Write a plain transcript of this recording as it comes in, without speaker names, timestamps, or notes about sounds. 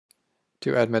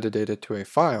To add metadata to a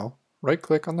file,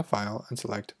 right-click on the file and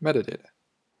select Metadata.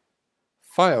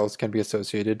 Files can be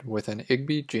associated with an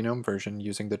IGB genome version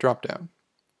using the dropdown.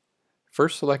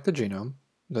 First select the genome,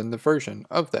 then the version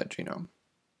of that genome.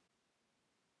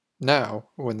 Now,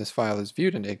 when this file is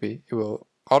viewed in IGB, it will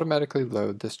automatically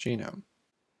load this genome.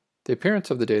 The appearance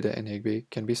of the data in IGB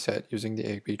can be set using the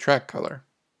IGB track color.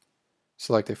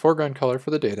 Select a foreground color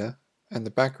for the data and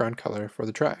the background color for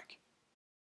the track.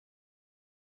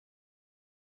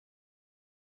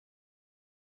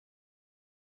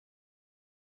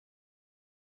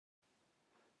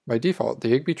 By default,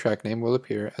 the IGB track name will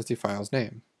appear as the file's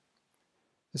name.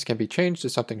 This can be changed to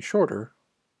something shorter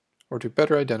or to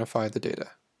better identify the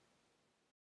data.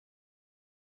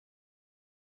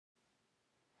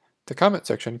 The comment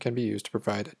section can be used to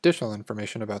provide additional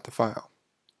information about the file.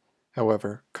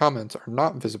 However, comments are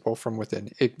not visible from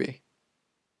within IGB.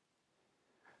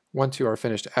 Once you are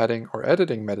finished adding or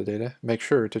editing metadata, make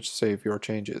sure to save your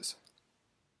changes.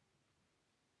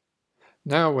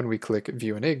 Now when we click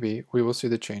View in IGB, we will see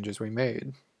the changes we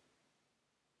made.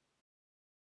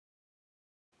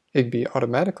 IGB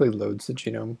automatically loads the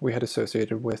genome we had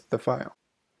associated with the file.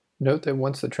 Note that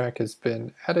once the track has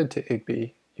been added to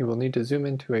IGB, you will need to zoom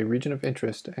into a region of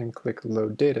interest and click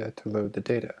Load Data to load the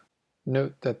data.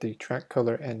 Note that the track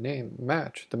color and name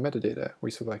match the metadata we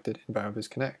selected in BioViz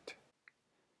Connect.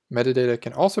 Metadata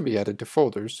can also be added to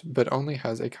folders, but only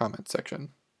has a comment section.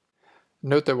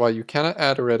 Note that while you cannot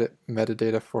add or edit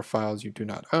metadata for files you do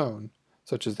not own,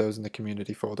 such as those in the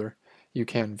community folder, you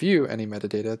can view any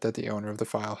metadata that the owner of the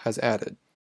file has added.